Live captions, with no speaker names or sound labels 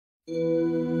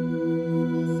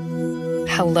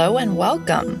Hello and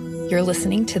welcome. You're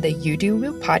listening to the You Do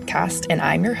Woo podcast, and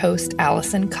I'm your host,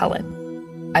 Allison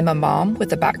Cullen. I'm a mom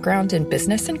with a background in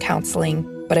business and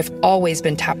counseling, but I've always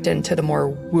been tapped into the more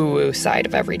woo-woo side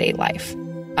of everyday life.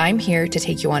 I'm here to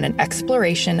take you on an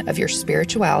exploration of your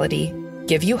spirituality,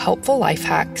 give you helpful life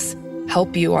hacks,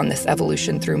 help you on this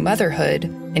evolution through motherhood,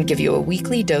 and give you a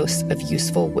weekly dose of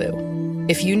useful woo.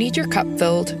 If you need your cup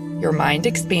filled, your mind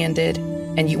expanded,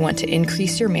 and you want to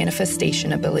increase your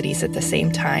manifestation abilities at the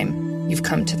same time, you've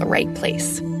come to the right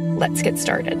place. Let's get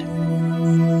started.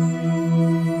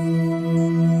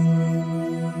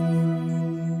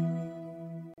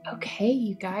 Okay,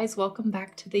 you guys, welcome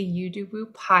back to the You Do Woo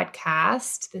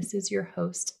podcast. This is your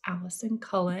host, Allison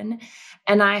Cullen,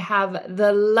 and I have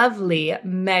the lovely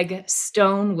Meg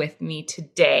Stone with me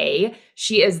today.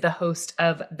 She is the host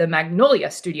of the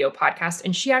Magnolia Studio podcast,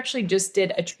 and she actually just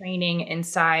did a training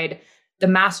inside the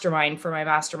mastermind for my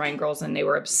mastermind girls, and they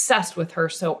were obsessed with her.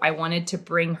 So I wanted to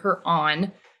bring her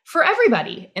on for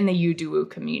everybody in the You Do Woo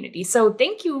community. So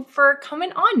thank you for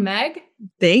coming on, Meg.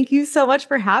 Thank you so much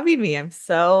for having me. I'm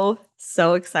so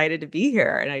excited to be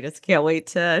here, and I just can't wait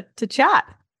to chat.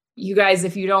 You guys,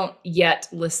 if you don't yet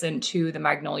listen to the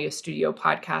Magnolia Studio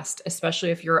podcast,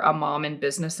 especially if you're a mom and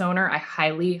business owner, I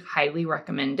highly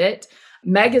recommend it.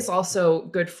 Meg is also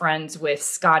good friends with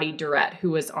Scotty Durrett,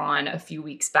 who was on a few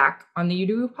weeks back on the You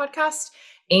Do Woo podcast.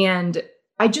 And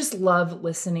I just love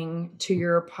listening to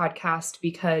your podcast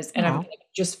because, and I'm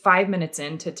just 5 minutes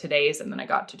into today's, and then I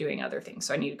got to doing other things.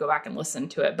 So I need to go back and listen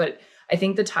to it. But I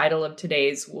think the title of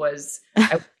today's was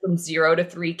I went from 0 to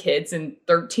 3 kids in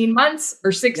 13 months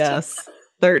or 16. Yes,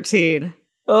 13.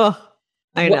 Oh,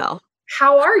 I know.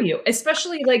 How are you?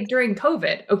 Especially like during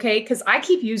COVID. Okay. Because I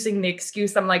keep using the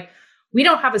excuse. I'm like, we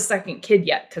don't have a second kid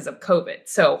yet because of COVID.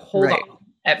 So hold on.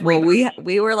 Everybody. Well,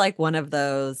 we were like one of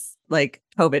those like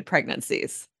COVID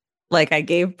pregnancies. Like I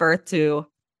gave birth to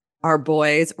our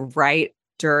boys right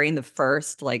during the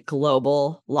first like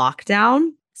global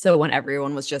lockdown. So when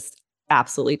everyone was just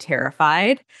absolutely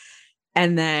terrified.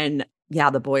 And then,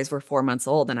 the boys were 4 months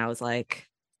old and I was like,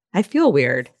 I feel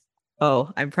weird.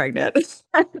 Oh, I'm pregnant.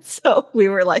 So we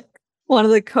were like one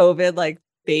of the COVID like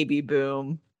baby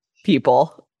boom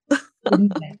people.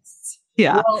 Yes.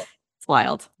 Yeah. Well, it's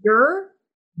wild. You're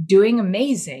doing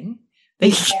amazing.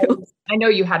 Thank you. I know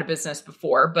you had a business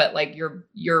before, but like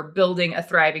you're building a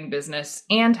thriving business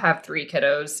and have 3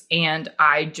 kiddos. And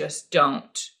I just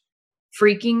don't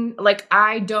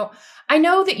I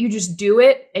know that you just do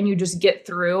it and you just get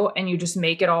through and you just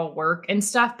make it all work and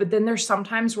stuff. But then there's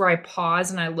sometimes where I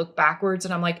pause and I look backwards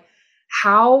and I'm like,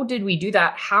 how did we do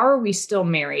that? How are we still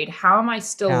married? How am I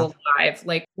still alive?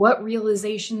 Like what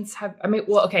realizations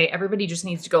everybody just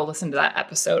needs to go listen to that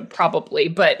episode probably.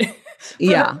 But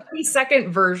the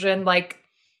 30-second version, like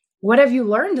what have you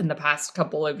learned in the past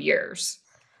couple of years?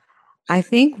 I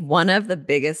think one of the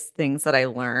biggest things that I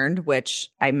learned, which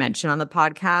I mentioned on the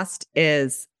podcast,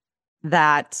 is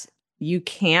that you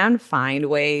can find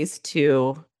ways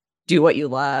to do what you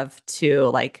love, to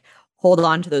like hold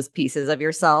on to those pieces of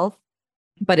yourself.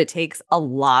 But it takes a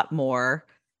lot more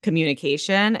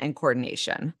communication and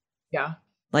coordination. Yeah.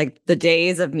 Like the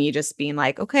days of me just being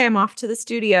like, okay, I'm off to the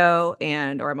studio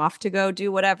or I'm off to go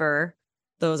do whatever,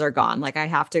 those are gone. Like I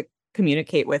have to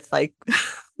communicate with like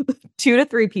 2 to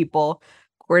 3 people,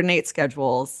 coordinate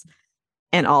schedules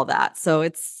and all that. So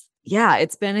it's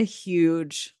been a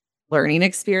huge learning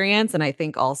experience. And I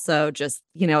think also just,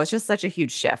 it's just such a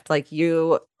huge shift. Like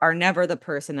you are never the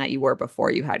person that you were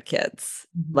before you had kids.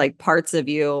 Mm-hmm. Like parts of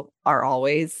you are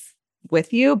always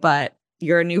with you, but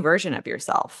you're a new version of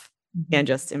yourself. Mm-hmm. And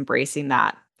just embracing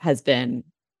that has been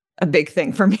a big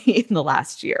thing for me in the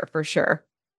last year, for sure.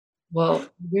 Well,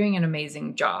 you're doing an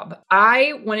amazing job.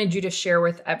 I wanted you to share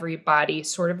with everybody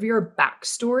sort of your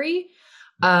backstory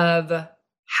of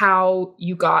how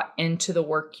you got into the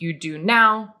work you do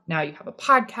now. Now you have a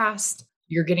podcast.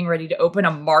 You're getting ready to open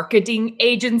a marketing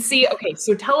agency. Okay,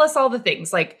 so tell us all the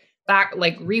things,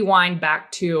 rewind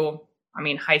back to,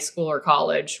 high school or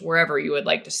college, wherever you would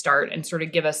like to start, and sort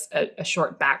of give us a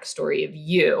short backstory of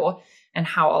you and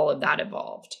how all of that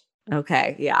evolved.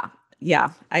 Okay,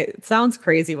 yeah. It sounds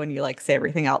crazy when you like say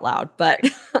everything out loud, but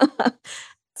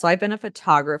so I've been a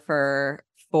photographer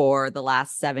for the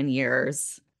last 7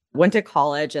 years. Went to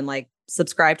college and like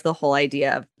subscribed to the whole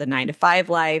idea of the 9-to-5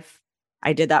 life.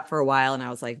 I did that for a while and I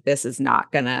was like, this is not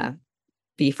gonna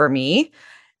be for me.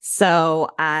 So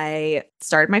I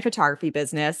started my photography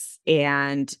business,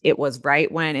 and it was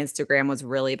right when Instagram was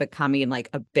really becoming like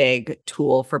a big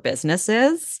tool for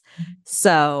businesses.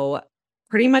 So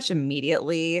pretty much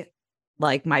immediately,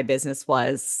 like my business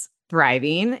was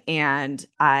thriving. And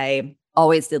I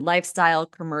always did lifestyle,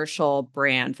 commercial,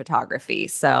 brand photography.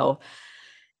 So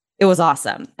it was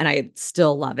awesome. And I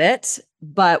still love it.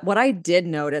 But what I did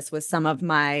notice with some of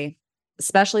my,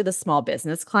 especially the small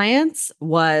business clients,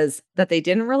 was that they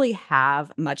didn't really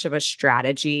have much of a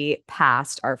strategy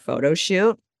past our photo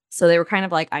shoot. So they were kind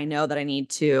of like, I know that I need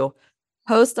to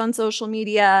post on social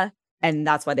media. And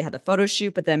that's why they had the photo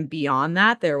shoot. But then beyond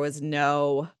that, there was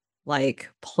no like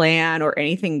plan or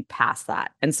anything past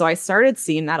that. And so I started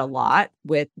seeing that a lot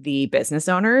with the business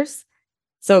owners.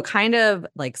 So it kind of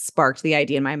like sparked the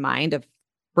idea in my mind of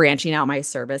branching out my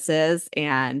services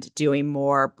and doing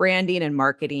more branding and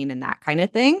marketing and that kind of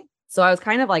thing. So I was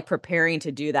kind of like preparing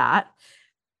to do that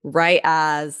right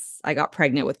as I got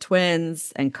pregnant with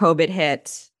twins and COVID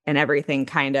hit and everything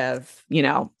kind of,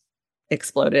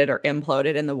 exploded or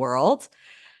imploded in the world.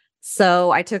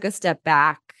 So I took a step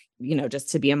back, just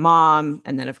to be a mom.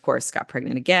 And then, of course, got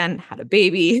pregnant again, had a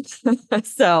baby.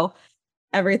 So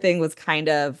everything was kind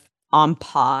of on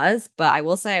pause. But I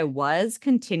will say I was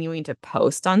continuing to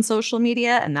post on social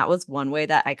media. And that was one way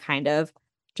that I kind of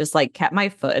just like kept my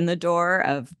foot in the door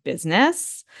of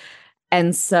business.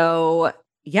 And so,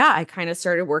 yeah, I kind of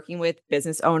started working with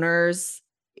business owners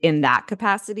in that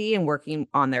capacity and working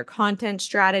on their content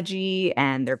strategy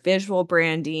and their visual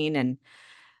branding and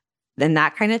then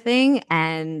that kind of thing.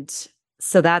 And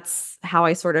so that's how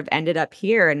I sort of ended up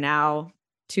here. And now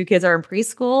 2 kids are in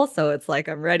preschool. So it's like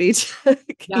I'm ready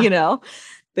to,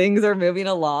 things are moving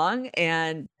along.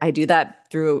 And I do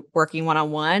that through working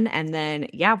one-on-one. And then,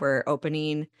 yeah, we're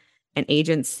opening an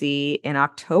agency in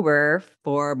October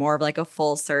for more of like a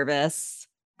full service,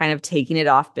 kind of taking it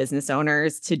off business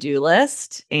owners' to-do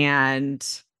list. And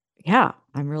yeah,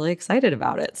 I'm really excited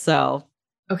about it. So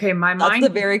okay, that's the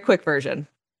very quick version.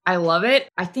 I love it.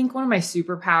 I think one of my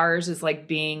superpowers is like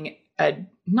being a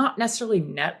not necessarily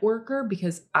networker,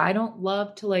 because I don't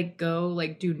love to like go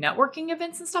like do networking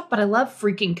events and stuff, but I love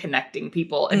freaking connecting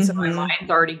people. And so my mind's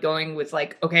already going with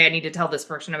like, okay, I need to tell this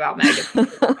person about Megan,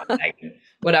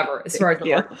 whatever, as far as the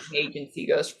marketing agency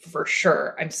goes, for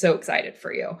sure. I'm so excited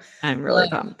for you. I'm really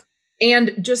pumped.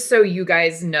 And just so you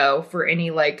guys know, for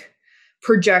any like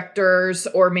projectors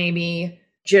or maybe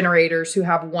generators who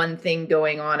have one thing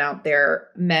going on out there,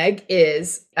 Meg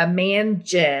is a man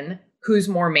gen who's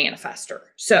more manifester.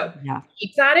 So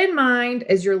keep that in mind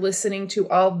as you're listening to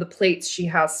all the plates she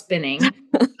has spinning.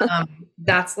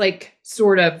 That's like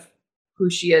sort of who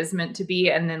she is meant to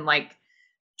be. And then like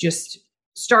just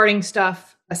starting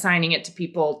stuff, assigning it to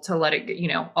people to let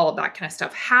it, all of that kind of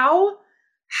stuff. How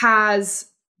has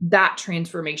that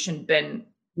transformation been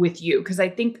with you? Because I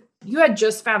think you had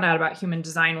just found out about human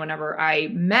design whenever I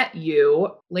met you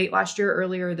late last year,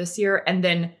 earlier this year. And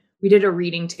then we did a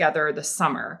reading together this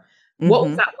summer. What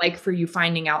was that like for you,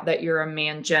 finding out that you're a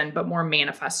man gen, but more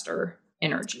manifester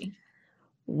energy?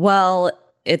 Well,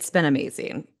 it's been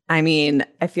amazing. I mean,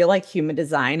 I feel like human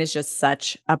design is just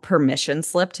such a permission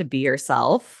slip to be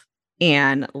yourself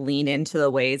and lean into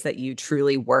the ways that you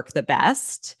truly work the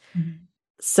best.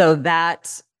 So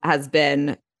that has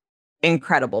been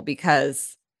incredible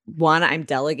because one, I'm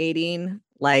delegating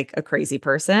like a crazy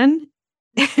person.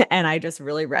 And I just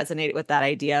really resonated with that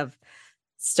idea of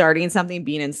starting something,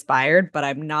 being inspired, but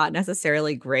I'm not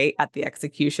necessarily great at the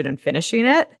execution and finishing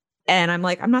it. And I'm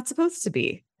like, I'm not supposed to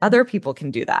be. Other people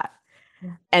can do that.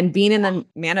 Yeah. And being in the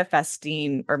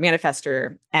manifesting or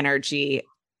manifester energy,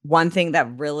 one thing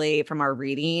that really from our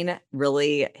reading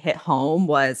really hit home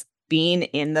was being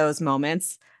in those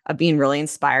moments of being really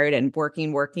inspired and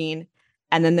working.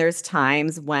 And then there's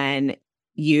times when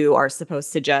you are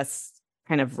supposed to just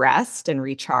kind of rest and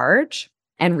recharge.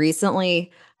 And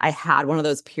recently I had one of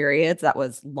those periods that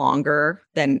was longer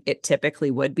than it typically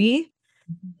would be.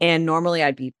 And normally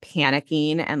I'd be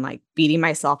panicking and like beating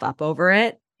myself up over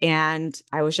it. And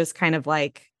I was just kind of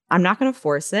like, I'm not going to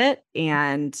force it.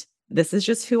 And this is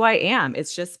just who I am.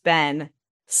 It's just been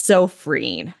so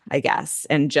freeing, I guess,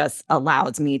 and just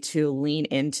allows me to lean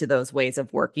into those ways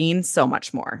of working so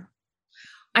much more.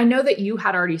 I know that you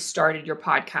had already started your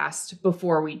podcast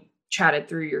before we chatted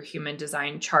through your human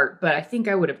design chart, but I think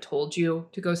I would have told you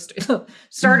to go start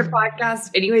a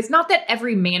podcast anyways. Not that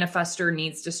every manifester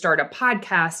needs to start a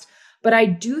podcast, but I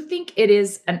do think it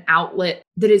is an outlet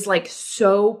that is like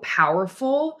so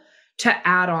powerful to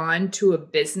add on to a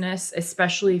business,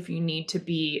 especially if you need to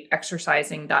be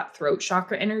exercising that throat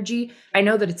chakra energy. I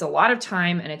know that it's a lot of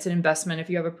time and it's an investment if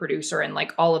you have a producer and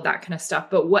like all of that kind of stuff,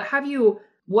 but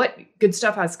what good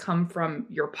stuff has come from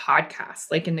your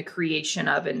podcast, like in the creation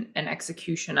of and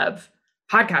execution of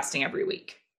podcasting every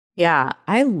week? Yeah,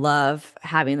 I love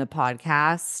having the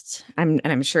podcast.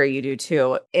 I'm sure you do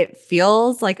too. It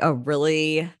feels like a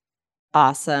really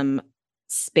awesome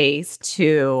space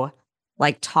to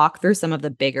like talk through some of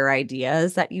the bigger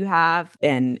ideas that you have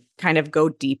and kind of go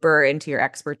deeper into your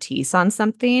expertise on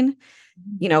something,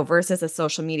 versus a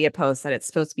social media post that it's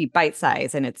supposed to be bite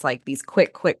size and it's like these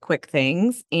quick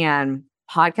things. And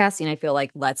podcasting, I feel like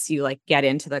lets you like get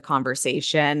into the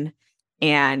conversation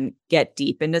and get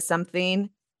deep into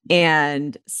something.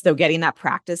 And so getting that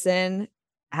practice in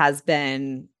has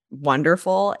been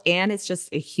wonderful. And it's just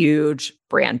a huge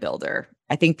brand builder.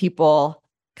 I think people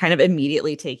kind of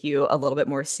immediately take you a little bit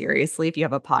more seriously if you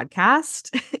have a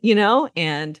podcast,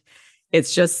 and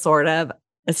it's just sort of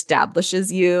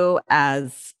establishes you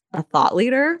as a thought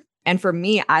leader. And for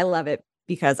me, I love it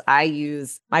because I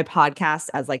use my podcast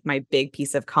as like my big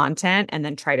piece of content and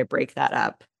then try to break that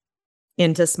up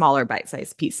into smaller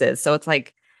bite-sized pieces. So it's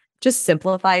like just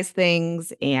simplifies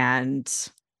things and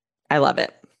I love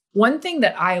it. One thing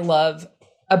that I love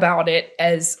about it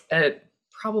as a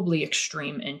probably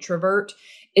extreme introvert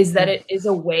is that it is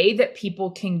a way that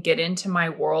people can get into my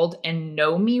world and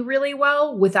know me really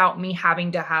well without me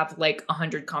having to have like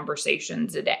 100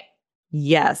 conversations a day.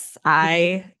 Yes,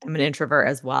 I am an introvert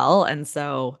as well. And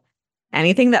so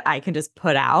anything that I can just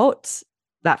put out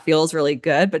that feels really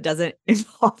good, but doesn't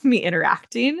involve me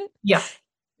interacting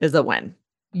is a win.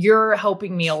 You're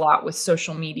helping me a lot with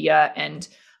social media and,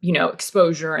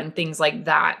 exposure and things like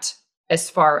that as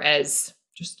far as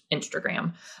just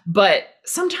Instagram. But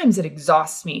sometimes it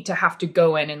exhausts me to have to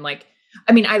go in and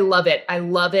I love it. I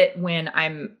love it when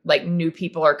I'm like new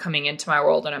people are coming into my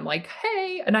world and I'm like,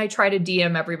 hey, and I try to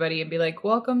DM everybody and be like,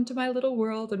 welcome to my little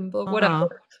world and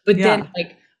whatever. But then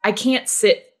I can't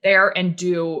sit there and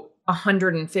do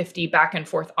 150 back and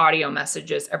forth audio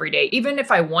messages every day, even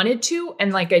if I wanted to.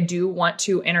 And I do want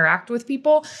to interact with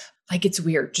people. It's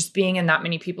weird. Just being in that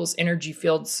many people's energy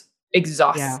fields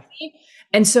exhausts me.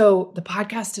 And so the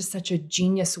podcast is such a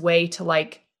genius way to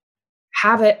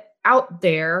have it out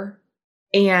there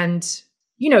and,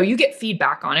 you get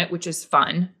feedback on it, which is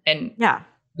fun and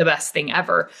the best thing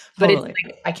ever. But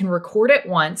It's I can record it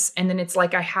once and then it's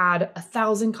like I had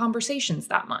 1,000 conversations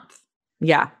that month.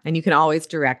 Yeah. And you can always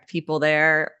direct people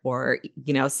there or,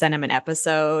 send them an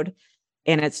episode.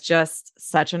 And it's just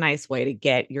such a nice way to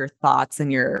get your thoughts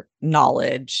and your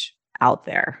knowledge out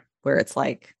there where it's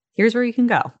like, here's where you can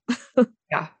go.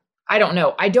 Yeah. I don't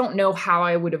know. I don't know how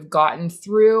I would have gotten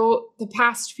through the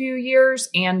past few years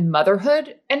and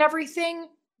motherhood and everything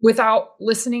without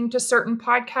listening to certain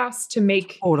podcasts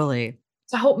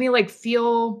to help me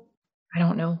feel, I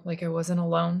don't know, like I wasn't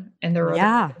alone and there were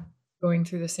other people going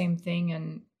through the same thing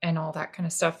and all that kind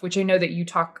of stuff, which I know that you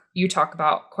talk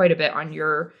about quite a bit on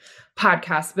your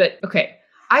podcast. But okay,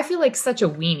 I feel like such a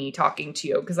weenie talking to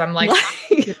you because I'm like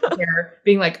here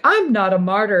being like, I'm not a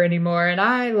martyr anymore. And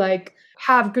I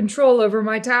have control over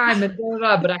my time and blah, blah,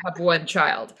 blah, but I have one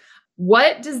child.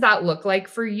 What does that look like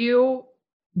for you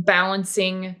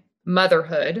balancing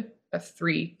motherhood of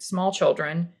 3 small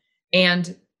children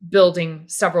and building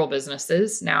several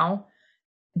businesses now,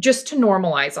 just to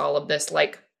normalize all of this?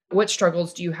 What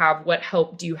struggles do you have? What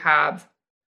help do you have?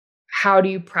 How do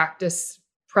you practice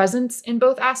presence in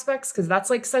both aspects? Because that's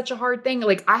such a hard thing.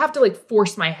 I have to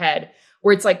force my head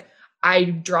where it's I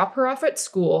drop her off at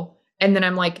school and then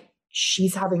I'm like,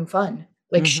 she's having fun.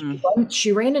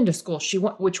 She ran into school. She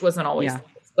went, which wasn't always,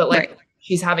 but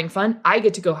she's having fun. I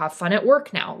get to go have fun at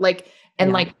work now.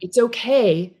 It's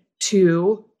okay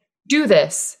to do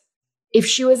this. If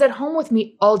she was at home with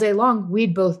me all day long,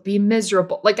 we'd both be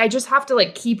miserable. I just have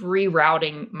to keep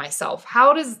rerouting myself.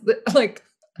 How does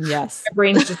yes, my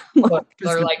brain's just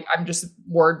I'm just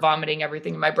word vomiting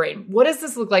everything in my brain. What does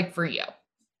this look like for you?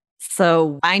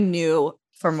 So I knew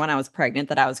from when I was pregnant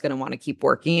that I was going to want to keep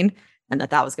working and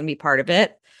that was going to be part of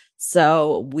it.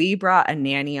 So we brought a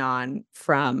nanny on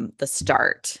from the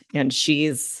start and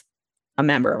she's a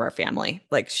member of our family.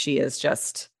 She is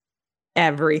just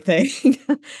everything.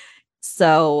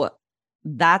 So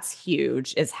that's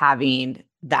huge, is having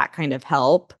that kind of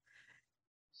help.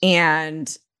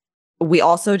 And we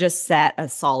also just set a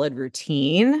solid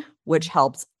routine, which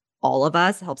helps all of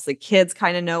us, helps the kids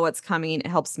kind of know what's coming. It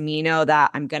helps me know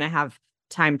that I'm going to have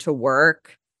time to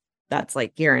work. That's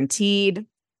guaranteed.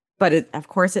 But of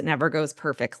course, it never goes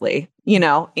perfectly,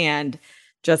 and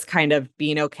just kind of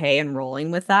being okay and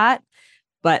rolling with that.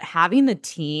 But having the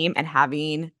team and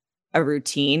having a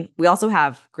routine, we also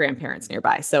have grandparents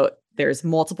nearby. So there's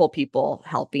multiple people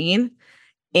helping.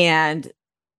 And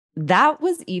that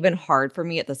was even hard for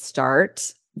me at the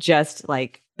start just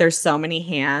like there's so many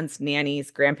hands, nannies,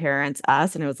 grandparents,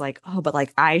 us. And it was like, oh, but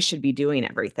like I should be doing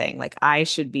everything. Like I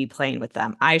should be playing with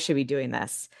them. I should be doing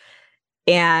this.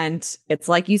 And it's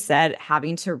like you said,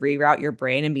 having to reroute your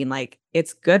brain and being like,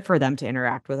 it's good for them to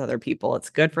interact with other people. It's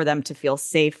good for them to feel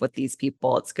safe with these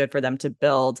people. It's good for them to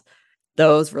build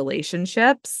those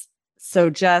relationships. So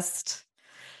just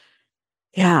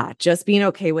being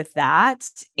okay with that.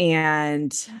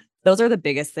 And those are the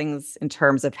biggest things in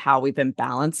terms of how we've been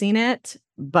balancing it.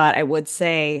 But I would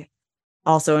say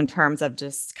also in terms of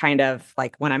just kind of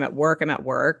like when I'm at work, I'm at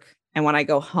work. And when I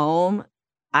go home,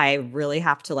 I really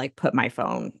have to like put my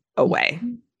phone away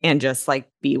and just like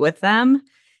be with them.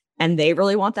 And they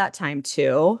really want that time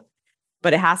too.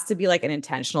 But it has to be like an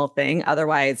intentional thing.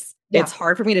 Otherwise, it's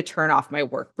hard for me to turn off my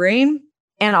work brain.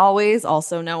 And always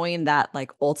also knowing that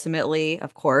like ultimately,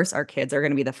 of course, our kids are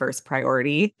going to be the first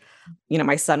priority. You know,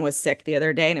 my son was sick the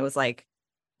other day and it was like,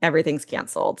 everything's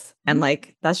canceled. And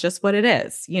like, that's just what it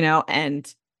is, you know,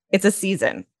 and it's a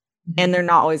season and they're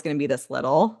not always going to be this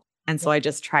little. And so I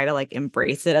just try to like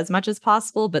embrace it as much as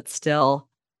possible, but still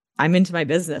I'm into my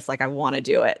business. Like I want to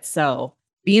do it. So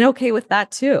being okay with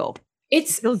that too.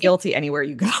 It's feel guilty anywhere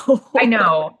you go. I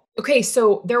know. Okay.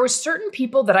 So there were certain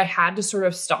people that I had to sort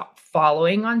of stop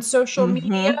following on social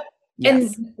media.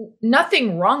 Yes. And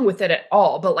nothing wrong with it at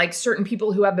all, but like certain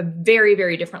people who have a very,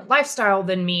 very different lifestyle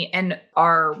than me and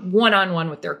are one-on-one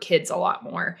with their kids a lot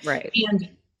more. Right. And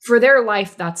for their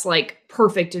life, that's like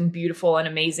perfect and beautiful and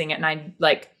amazing. And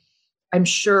I'm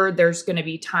sure there's going to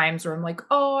be times where I'm like,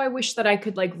 oh, I wish that I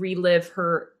could like relive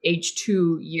her age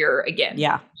 2 year again.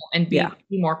 Yeah. And be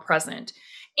more present.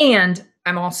 And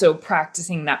I'm also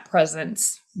practicing that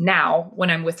presence now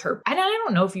when I'm with her. And I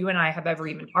don't know if you and I have ever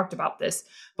even talked about this,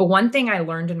 but one thing I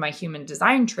learned in my human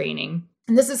design training,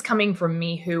 and this is coming from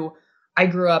me who I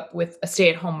grew up with a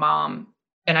stay-at-home mom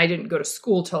and I didn't go to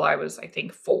school till I was, I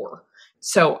think, 4.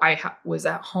 So I was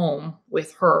at home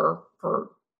with her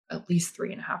for at least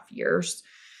 3.5 years.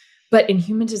 But in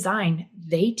human design,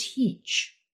 they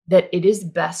teach that it is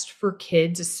best for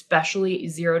kids, especially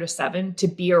 0 to 7, to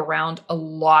be around a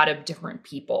lot of different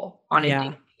people on a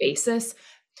daily basis,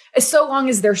 so long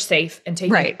as they're safe and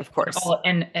taking of course,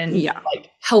 and like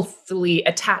healthily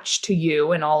attached to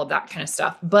you and all of that kind of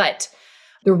stuff. But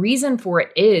the reason for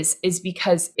it is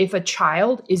because if a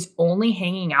child is only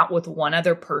hanging out with one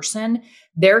other person,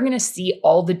 they're going to see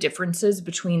all the differences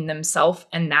between themselves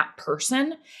and that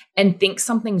person and think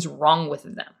something's wrong with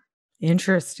them.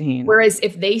 Interesting. Whereas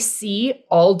if they see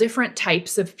all different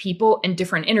types of people and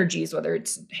different energies, whether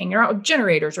it's hanging out with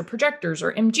generators or projectors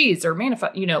or MGs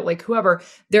or like whoever,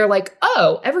 they're like,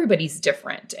 oh, everybody's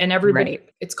different. And everybody,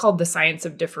 it's called the science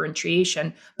of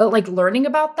differentiation. But like learning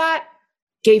about that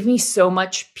gave me so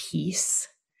much peace.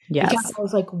 Yes. Because I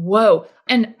was like, whoa.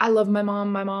 And I love my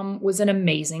mom. My mom was an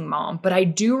amazing mom. But I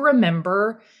do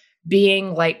remember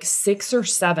being like 6 or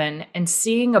 7 and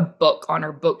seeing a book on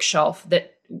her bookshelf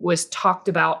that was talked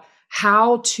about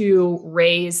how to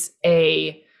raise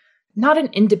not an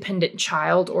independent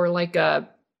child or like a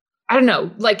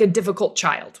difficult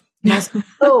child. And I was like,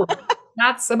 oh,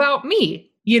 that's about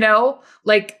me,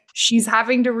 like she's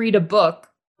having to read a book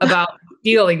about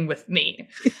dealing with me.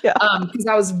 Because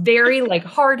I was very like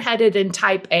hard-headed and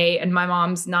type A and my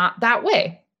mom's not that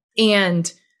way.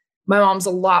 And my mom's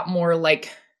a lot more like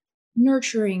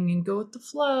nurturing and go with the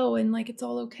flow and like it's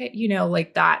all okay,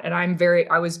 like that. And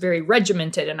I was very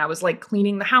regimented and I was like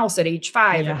cleaning the house at age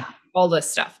 5 and all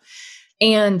this stuff.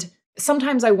 And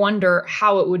sometimes I wonder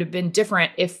how it would have been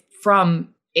different if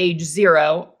from age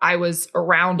 0 I was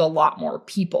around a lot more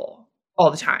people all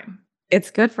the time.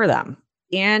 It's good for them.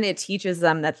 And it teaches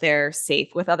them that they're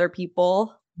safe with other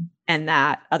people and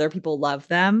that other people love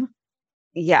them.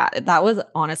 Yeah, that was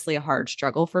honestly a hard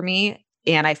struggle for me.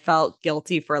 And I felt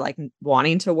guilty for like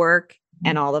wanting to work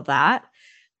and all of that.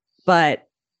 But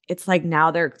it's like now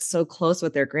they're so close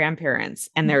with their grandparents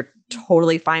and they're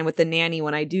totally fine with the nanny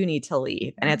when I do need to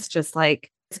leave. And it's just like,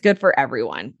 it's good for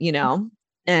everyone,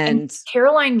 And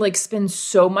Caroline like spends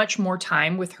so much more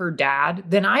time with her dad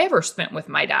than I ever spent with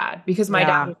my dad because my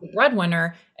dad was the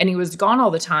breadwinner and he was gone all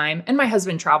the time. And my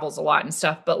husband travels a lot and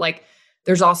stuff. But like,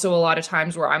 there's also a lot of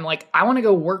times where I'm like, I want to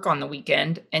go work on the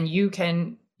weekend and you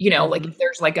can, like if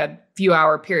there's like a few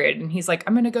hour period and he's like,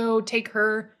 I'm going to go take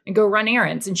her and go run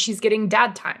errands and she's getting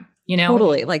dad time,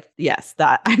 Totally. Like, yes,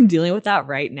 that I'm dealing with that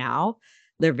right now.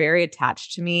 They're very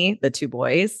attached to me, the 2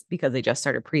 boys, because they just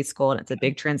started preschool and it's a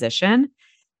big transition.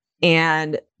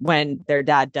 And when their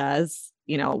dad does,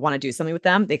 want to do something with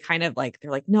them, they kind of like, they're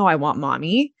like, no, I want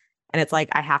mommy. And it's like,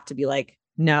 I have to be like,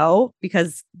 no,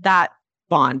 because that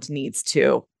bond needs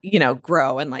to,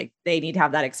 grow, and like they need to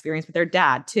have that experience with their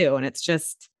dad too. And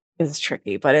it's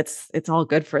tricky, but it's all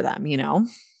good for them,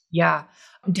 Yeah.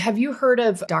 Have you heard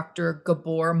of Dr.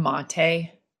 Gabor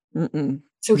Mate? Mm-mm.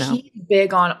 So No. he's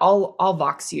big on, I'll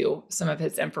Vox you some of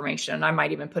his information. I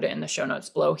might even put it in the show notes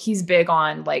below. He's big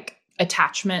on like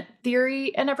attachment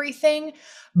theory and everything,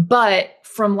 but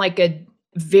from like a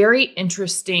very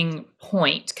interesting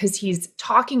point, because he's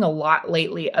talking a lot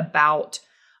lately about,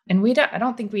 and I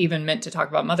don't think we even meant to talk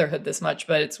about motherhood this much,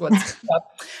 but it's what's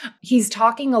up. He's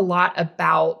talking a lot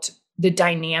about the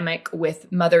dynamic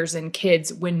with mothers and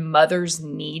kids when mothers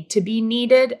need to be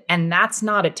needed, and that's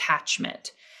not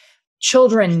attachment.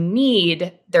 Children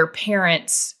need their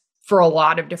parents for a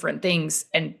lot of different things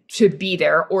and to be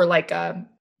there, or like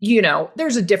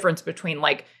there's a difference between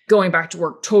like going back to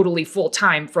work totally full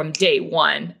time from day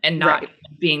one and not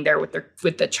being there with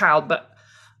the child. But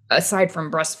aside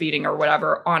from breastfeeding or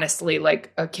whatever, honestly,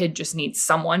 like a kid just needs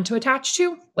someone to attach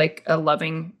to, like a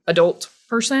loving adult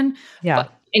person. Yeah.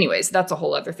 But anyways, that's a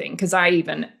whole other thing. Cause I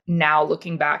even now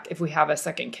looking back, if we have a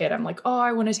second kid, I'm like, oh,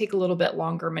 I want to take a little bit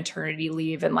longer maternity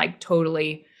leave and like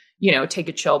totally, take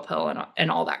a chill pill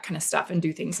and all that kind of stuff and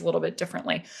do things a little bit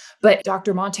differently. But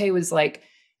Dr. Monte was like,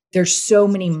 there's so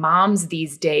many moms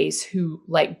these days who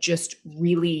like just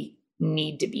really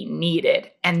need to be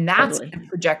needed. And that's going to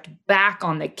project back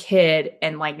on the kid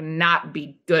and like not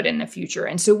be good in the future.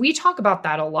 And so we talk about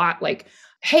that a lot. Like,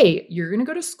 hey, you're going to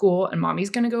go to school and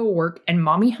mommy's going to go work, and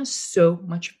mommy has so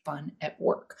much fun at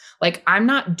work. Like, I'm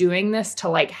not doing this to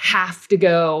like have to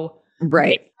go.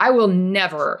 Right. I will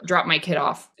never drop my kid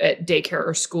off at daycare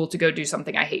or school to go do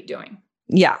something I hate doing.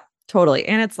 Yeah, totally.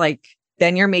 And it's like,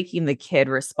 then you're making the kid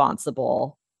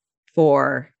responsible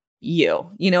for you.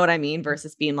 You know what I mean?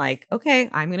 Versus being like, okay,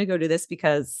 I'm going to go do this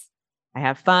because I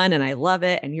have fun and I love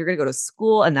it. And you're going to go to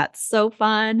school and that's so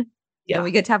fun. Yeah. And we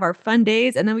get to have our fun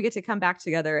days, and then we get to come back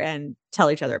together and tell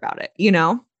each other about it,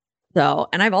 So,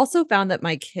 and I've also found that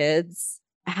my kids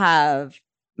have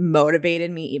motivated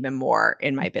me even more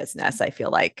in my business. I feel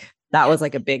like that was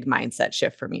like a big mindset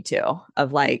shift for me too,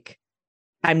 of like,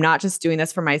 I'm not just doing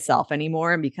this for myself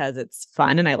anymore and because it's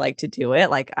fun and I like to do it.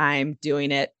 Like, I'm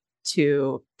doing it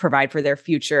to provide for their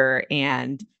future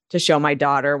and to show my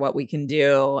daughter what we can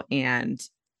do and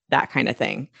that kind of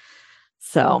thing.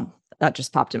 So that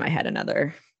just popped in my head,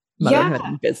 another motherhood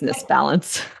and business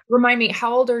balance. Remind me,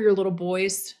 how old are your little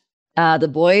boys? The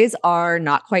boys are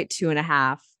not quite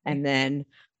 2.5. And then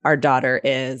our daughter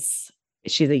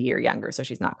she's a year younger. So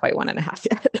she's not quite 1.5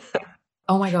 yet.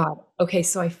 Oh my God. Okay.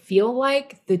 So I feel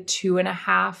like the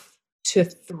 2.5 to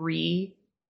 3,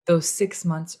 those 6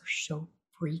 months are so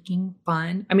freaking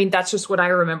fun. I mean, that's just what I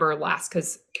remember last,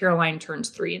 because Caroline turns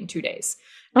 3 in 2 days.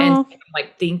 And I'm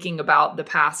like thinking about the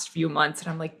past few months, and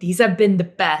I'm like, these have been the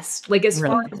best. Like, as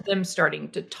far as them starting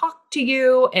to talk to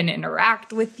you and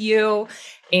interact with you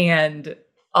and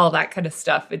all that kind of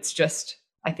stuff, it's just,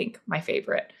 I think, my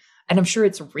favorite. And I'm sure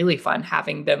it's really fun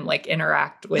having them like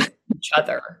interact with each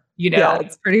other, Yeah,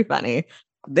 it's pretty funny.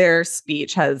 Their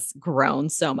speech has grown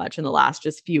so much in the last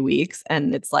just few weeks,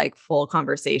 and it's like full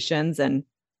conversations. And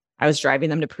I was driving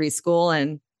them to preschool,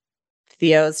 and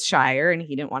Theo's shyer and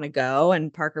he didn't want to go.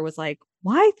 And Parker was like,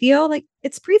 why, Theo? Like,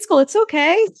 it's preschool. It's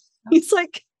okay. He's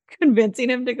like convincing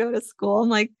him to go to school. I'm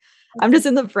like, I'm just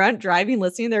in the front driving,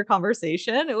 listening to their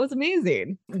conversation. It was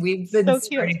amazing. We've been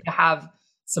starting to have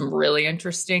some really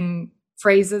interesting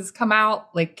phrases come out.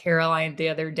 Like Caroline the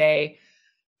other day,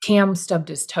 Cam stubbed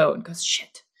his toe and goes,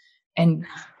 shit. And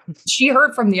she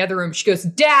heard from the other room. She goes,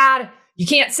 Dad, you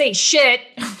can't say shit.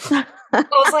 I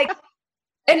was like,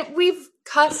 and we've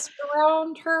cussed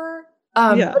around her.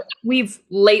 But we've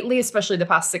lately, especially the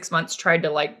past 6 months, tried to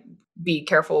like be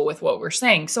careful with what we're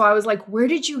saying. So I was like, where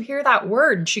did you hear that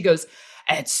word? And she goes,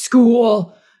 at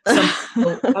school. So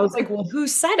I was like, well, who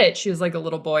said it? She was like, a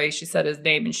little boy. She said his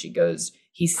name, and she goes,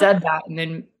 he said that. And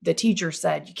then the teacher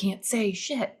said, you can't say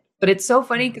shit. But it's so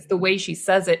funny because the way she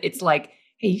says it, it's like,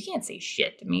 hey, you can't say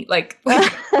shit to me. Like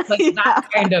that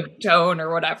kind of tone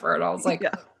or whatever. And I was like,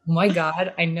 oh my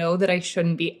God, I know that I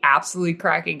shouldn't be absolutely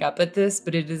cracking up at this,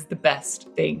 but it is the best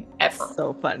thing ever.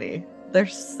 So funny. They're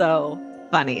so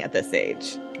funny at this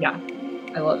age. Yeah,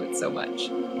 I love it so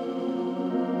much.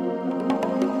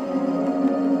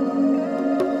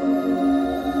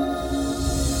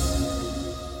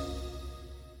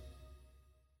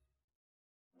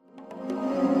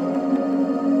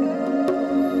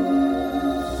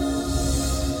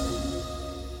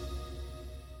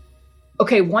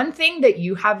 Okay, one thing that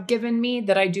you have given me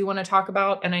that I do want to talk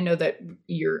about, and I know that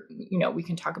we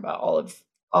can talk about all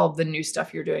of the new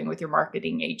stuff you're doing with your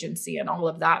marketing agency and all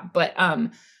of that, but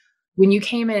when you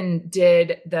came and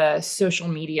did the social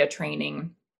media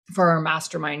training for our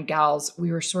mastermind gals,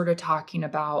 we were sort of talking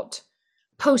about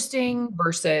posting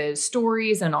versus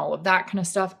stories and all of that kind of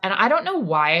stuff. And I don't know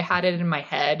why I had it in my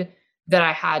head that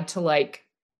I had to like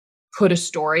put a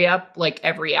story up like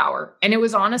every hour. And it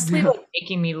was honestly like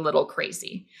making me a little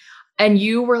crazy. And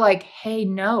you were like, hey,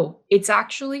 no, it's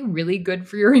actually really good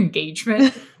for your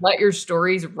engagement. Let your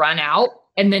stories run out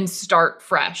and then start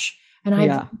fresh. And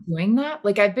I've been doing that.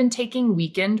 Like I've been taking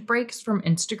weekend breaks from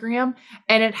Instagram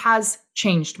and it has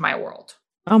changed my world.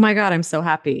 Oh my God, I'm so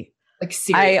happy. Like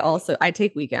seriously. I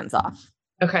take weekends off.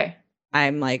 Okay.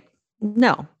 I'm like,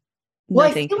 no. Well,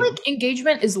 I feel like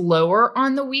engagement is lower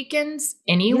on the weekends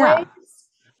anyway. Yeah.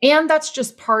 And that's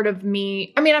just part of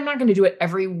me. I mean, I'm not going to do it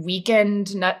every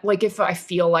weekend, not like if I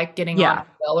feel like getting on a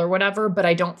bill or whatever, but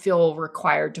I don't feel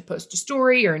required to post a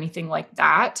story or anything like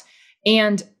that.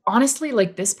 And honestly,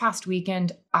 like this past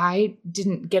weekend, I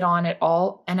didn't get on at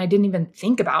all and I didn't even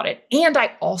think about it. And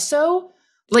I also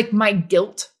like my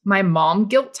mom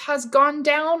guilt has gone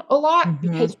down a lot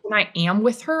because when I am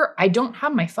with her, I don't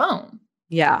have my phone.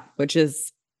 Yeah, which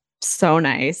is so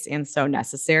nice and so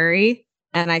necessary.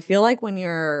 And I feel like when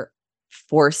you're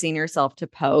forcing yourself to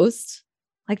post,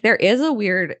 like there is a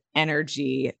weird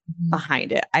energy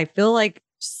behind it. I feel like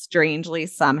strangely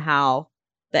somehow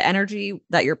the energy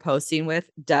that you're posting with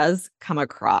does come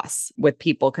across with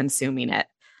people consuming it.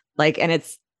 Like, and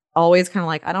it's always kind of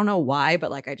like, I don't know why,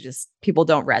 but like, people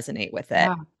don't resonate with it.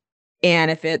 Yeah. And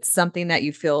if it's something that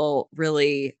you feel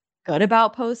really good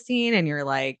about posting and you're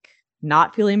like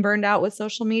not feeling burned out with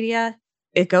social media,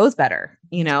 it goes better,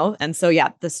 you know? And so, yeah,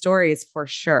 the stories for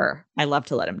sure. I love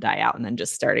to let them die out and then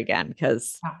just start again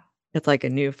because it's like a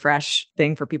new, fresh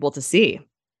thing for people to see.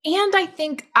 And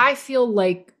I feel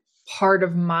like part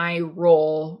of my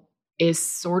role is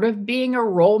sort of being a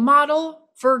role model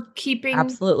for keeping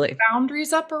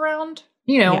boundaries up around,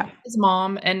 as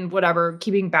mom and whatever,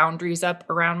 keeping boundaries up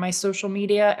around my social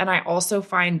media. And I also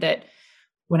find that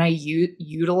when I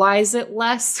utilize it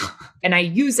less and I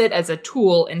use it as a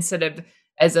tool instead of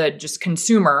as a just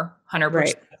consumer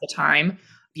 100% of the time,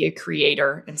 be a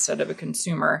creator instead of a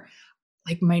consumer,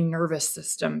 like my nervous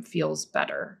system feels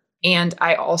better. And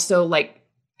I also like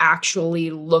actually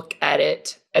look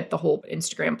at the whole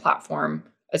Instagram platform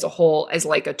as a whole, as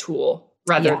like a tool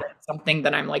rather than something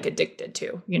that I'm like addicted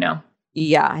to,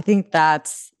 Yeah. I think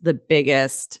that's the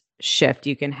biggest shift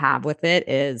you can have with it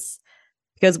is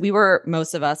because we were,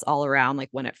 most of us all around like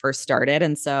when it first started.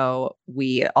 And so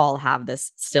we all have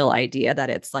this still idea that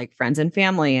it's like friends and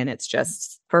family and it's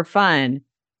just for fun.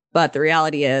 But the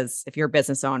reality is if you're a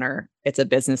business owner, it's a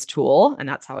business tool and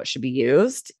that's how it should be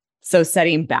used. So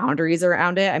setting boundaries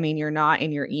around it. I mean, you're not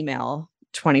in your email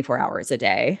 24 hours a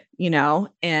day,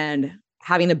 and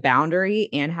having a boundary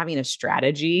and having a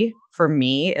strategy for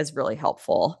me is really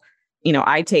helpful.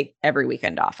 I take every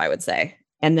weekend off, I would say.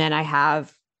 And then I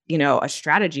have, a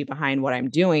strategy behind what I'm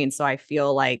doing. So I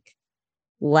feel like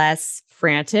less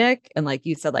frantic. And like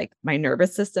you said, like my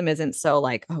nervous system isn't so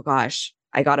like, oh gosh,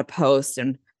 I got to post.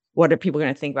 And what are people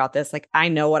going to think about this? Like, I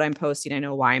know what I'm posting. I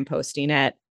know why I'm posting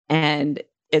it. And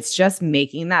it's just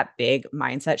making that big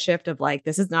mindset shift of like,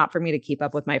 this is not for me to keep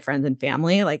up with my friends and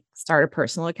family, like start a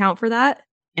personal account for that.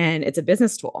 And it's a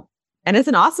business tool and it's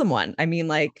an awesome one. I mean,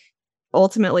 like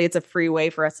ultimately it's a free way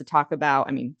for us to talk about,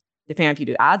 depending on if you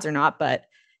do ads or not, but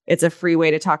it's a free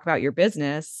way to talk about your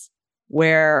business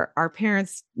where our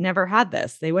parents never had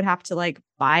this. They would have to like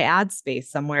buy ad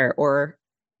space somewhere or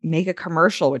make a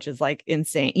commercial, which is like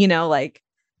insane,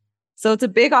 so it's a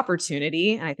big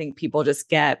opportunity. And I think people just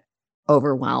get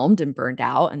overwhelmed and burned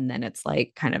out. And then it's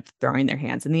like kind of throwing their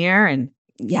hands in the air. And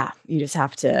yeah, you just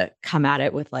have to come at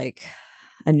it with like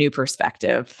a new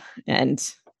perspective and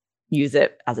use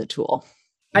it as a tool.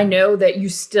 I know that you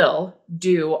still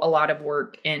do a lot of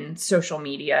work in social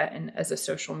media and as a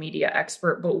social media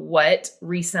expert, but what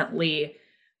recently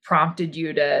prompted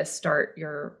you to start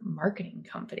your marketing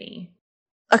company?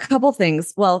 A couple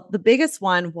things. Well, the biggest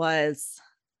one was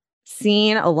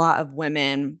seeing a lot of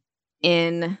women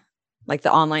in like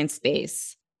the online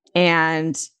space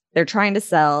and they're trying to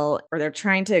sell or they're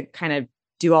trying to kind of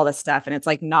do all this stuff. And it's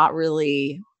like not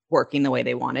really working the way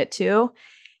they want it to.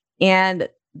 And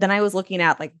then I was looking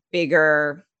at like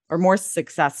bigger or more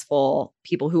successful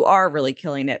people who are really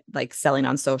killing it, like selling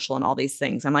on social and all these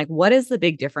things. I'm like, what is the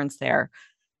big difference there?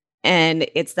 And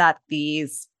it's that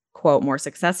these quote, more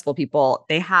successful people,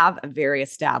 they have a very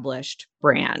established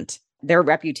brand. Their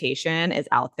reputation is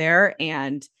out there.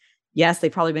 And yes,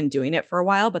 they've probably been doing it for a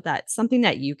while, but that's something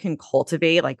that you can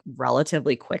cultivate like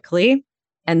relatively quickly.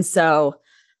 And so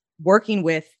working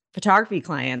with photography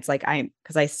clients,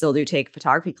 because I still do take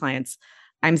photography clients,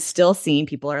 I'm still seeing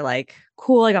people are like,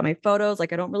 cool, I got my photos.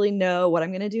 Like, I don't really know what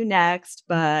I'm going to do next,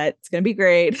 but it's going to be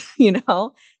great,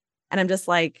 And I'm just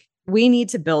like, we need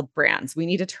to build brands. We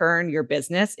need to turn your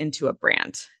business into a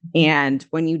brand. And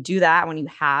when you do that, when you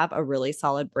have a really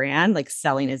solid brand, like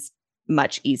selling is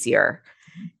much easier.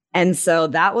 And so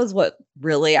that was what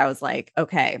really I was like,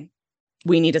 okay,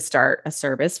 we need to start a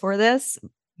service for this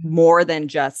more than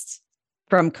just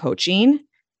from coaching,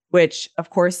 which of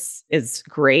course is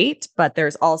great. But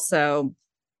there's also,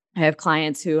 I have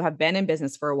clients who have been in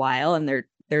business for a while and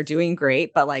they're doing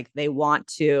great, but like they want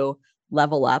to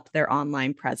level up their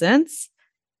online presence.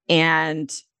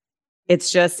 And it's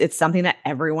something that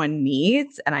everyone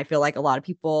needs. And I feel like a lot of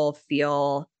people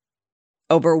feel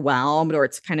overwhelmed or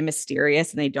it's kind of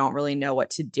mysterious and they don't really know what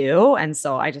to do. And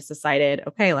so I just decided,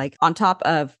 okay, like on top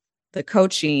of the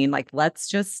coaching, like let's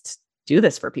just do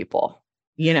this for people,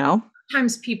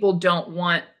 Sometimes people don't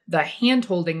want the hand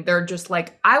holding. They're just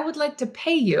like, I would like to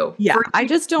pay you. Yeah. I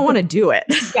just don't want to do it.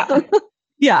 Yeah.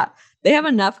 Yeah. They have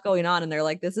enough going on and they're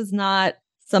like, this is not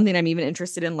something I'm even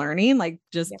interested in learning. Like,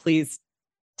 just please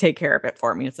take care of it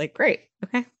for me. It's like, great.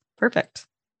 Okay, perfect.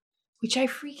 Which I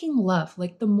freaking love.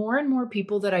 Like the more and more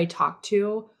people that I talk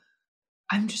to,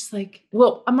 I'm just like,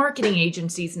 well, a marketing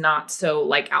agency is not so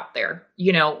like out there,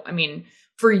 I mean,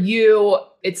 for you,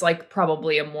 it's like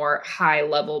probably a more high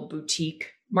level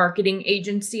boutique marketing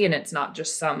agency. And it's not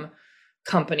just some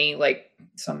company, like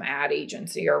some ad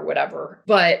agency or whatever,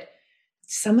 but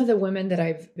some of the women that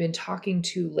I've been talking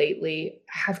to lately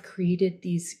have created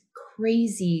these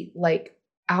crazy, like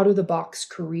out of the box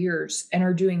careers and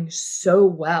are doing so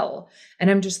well.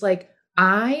 And I'm just like,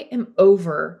 I am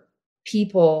over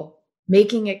people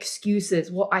making excuses.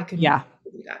 Well, I could never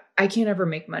do that. I can't ever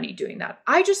make money doing that.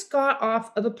 I just got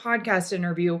off of a podcast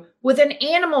interview with an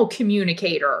animal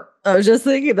communicator. I was just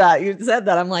thinking that you said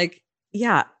that. I'm like,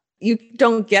 yeah, you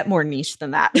don't get more niche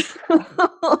than that.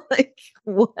 Like,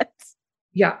 what?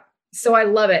 Yeah. So I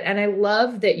love it. And I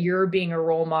love that you're being a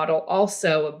role model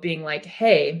also of being like,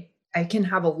 hey, I can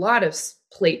have a lot of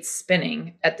plates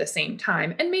spinning at the same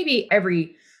time. And maybe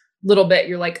every little bit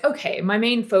you're like, okay, my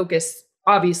main focus,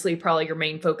 obviously probably your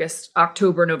main focus,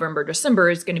 October, November, December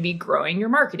is going to be growing your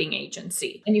marketing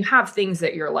agency. And you have things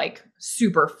that you're like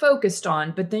super focused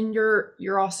on, but then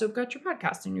you're also got your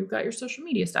podcast and you've got your social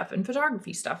media stuff and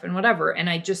photography stuff and whatever. And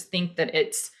I just think that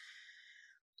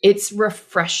it's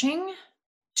refreshing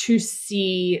to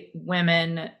see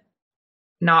women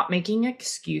not making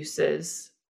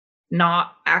excuses,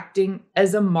 not acting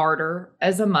as a martyr,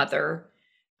 as a mother,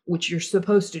 which you're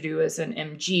supposed to do as an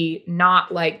MG,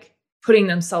 not like putting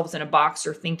themselves in a box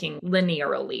or thinking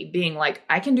linearly, being like,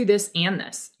 I can do this and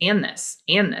this and this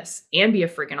and this and be a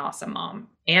freaking awesome mom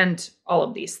and all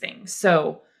of these things.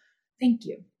 So thank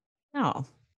you. No.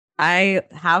 I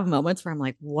have moments where I'm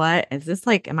like, what is this?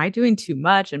 Like, am I doing too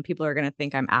much? And people are going to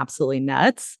think I'm absolutely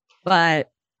nuts. But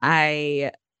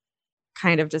I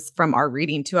kind of just from our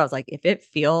reading too, I was like, if it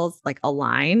feels like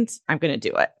aligned, I'm going to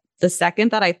do it. The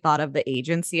second that I thought of the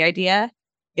agency idea,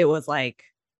 it was like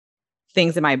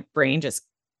things in my brain just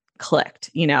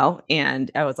clicked,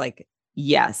 and I was like,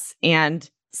 yes. And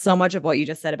so much of what you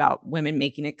just said about women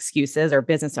making excuses or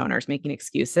business owners making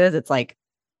excuses, it's like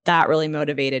that really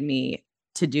motivated me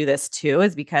to do this too,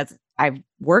 is because I've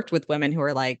worked with women who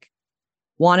are like,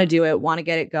 want to do it, want to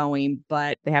get it going,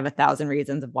 but they have 1,000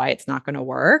 reasons of why it's not going to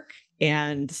work.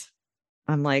 And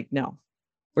I'm like, no,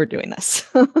 we're doing this.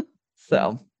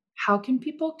 So how can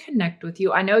people connect with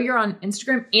you? I know you're on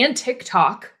Instagram and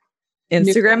TikTok.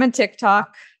 Instagram and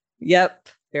TikTok. Yep.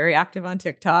 Very active on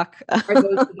TikTok. Are those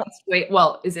the best way?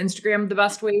 Well, is Instagram the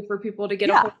best way for people to get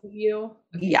a hold of you?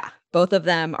 Okay. Yeah. Both of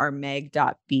them are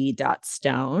meg.b.stone.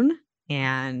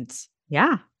 And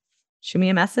shoot me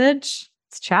a message.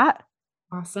 Let's chat.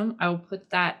 Awesome. I will put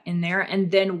that in there. And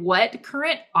then what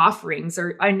current offerings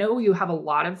I know you have a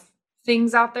lot of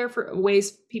things out there for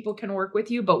ways people can work with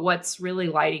you, but what's really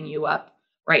lighting you up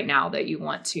right now that you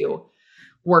want to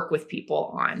work with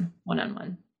people on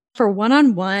one-on-one? For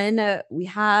one-on-one, we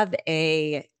have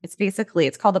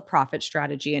it's called the Profit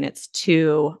Strategy, and it's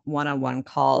 2 one-on-one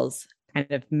calls, kind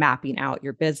of mapping out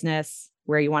your business,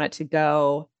 where you want it to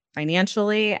go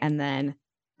financially, and then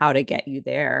how to get you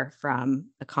there from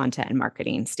a content and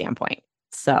marketing standpoint.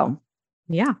 So,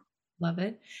 yeah. Love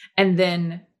it. And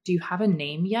then do you have a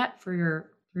name yet for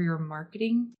your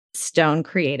marketing? Stone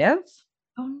Creative.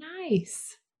 Oh,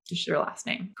 nice. Just your last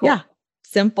name. Cool. Yeah.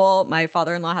 Simple. My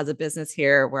father-in-law has a business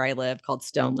here where I live called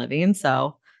Stone Living.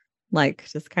 So like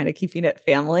just kind of keeping it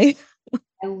family.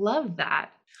 I love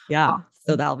that. Yeah. Awesome.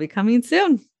 So that'll be coming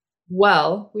soon.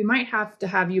 Well, we might have to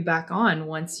have you back on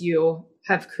once you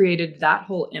have created that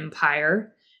whole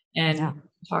empire and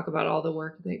talk about all the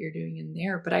work that you're doing in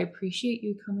there. But I appreciate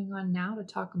you coming on now to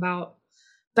talk about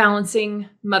balancing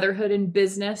motherhood and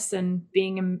business and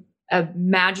being a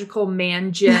magical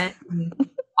man Jen and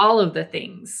all of the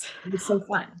things. It was so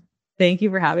fun. Thank you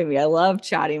for having me. I love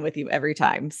chatting with you every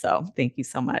time. So thank you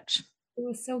so much. It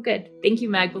was so good. Thank you,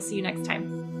 Meg. We'll see you next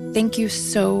time. Thank you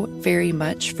so very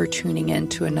much for tuning in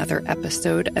to another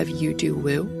episode of You Do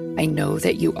Woo. I know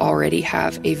that you already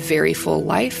have a very full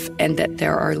life and that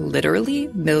there are literally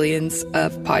millions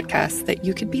of podcasts that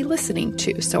you could be listening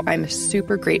to. So I'm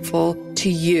super grateful to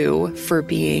you for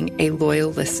being a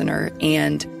loyal listener.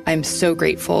 And I'm so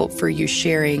grateful for you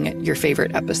sharing your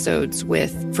favorite episodes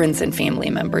with friends and family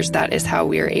members. That is how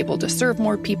we are able to serve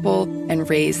more people and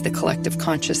raise the collective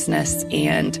consciousness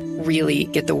and really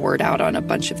get the word out on a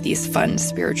bunch of these fun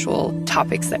spiritual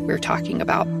topics that we're talking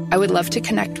about. I would love to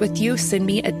connect with you. Send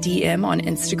me a DM on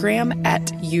Instagram at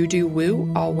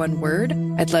YouDoWoo, all one word.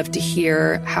 I'd love to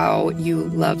hear how you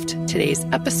loved today's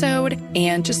episode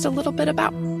and just a little bit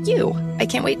about you. I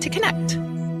can't wait to connect.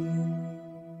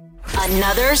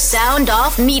 Another Sound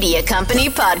Off Media Company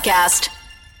podcast.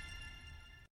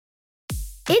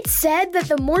 It's said that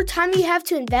the more time you have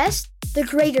to invest, the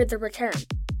greater the return.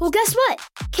 Well, guess what?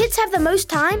 Kids have the most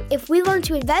time if we learn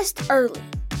to invest early.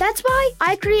 That's why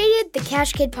I created the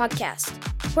Cash Kid podcast,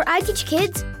 where I teach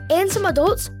kids and some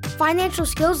adults financial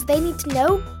skills they need to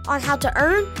know on how to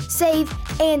earn, save,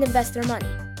 and invest their money.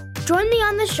 Join me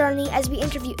on this journey as we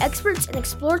interview experts and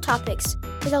explore topics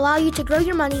that allow you to grow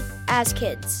your money as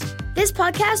kids. This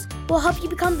podcast will help you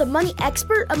become the money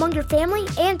expert among your family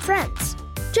and friends.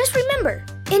 Just remember,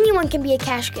 anyone can be a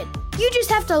cash kid. You just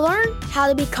have to learn how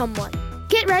to become one.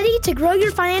 Get ready to grow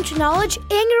your financial knowledge and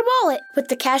your wallet with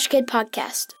the Cash Kid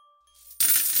podcast.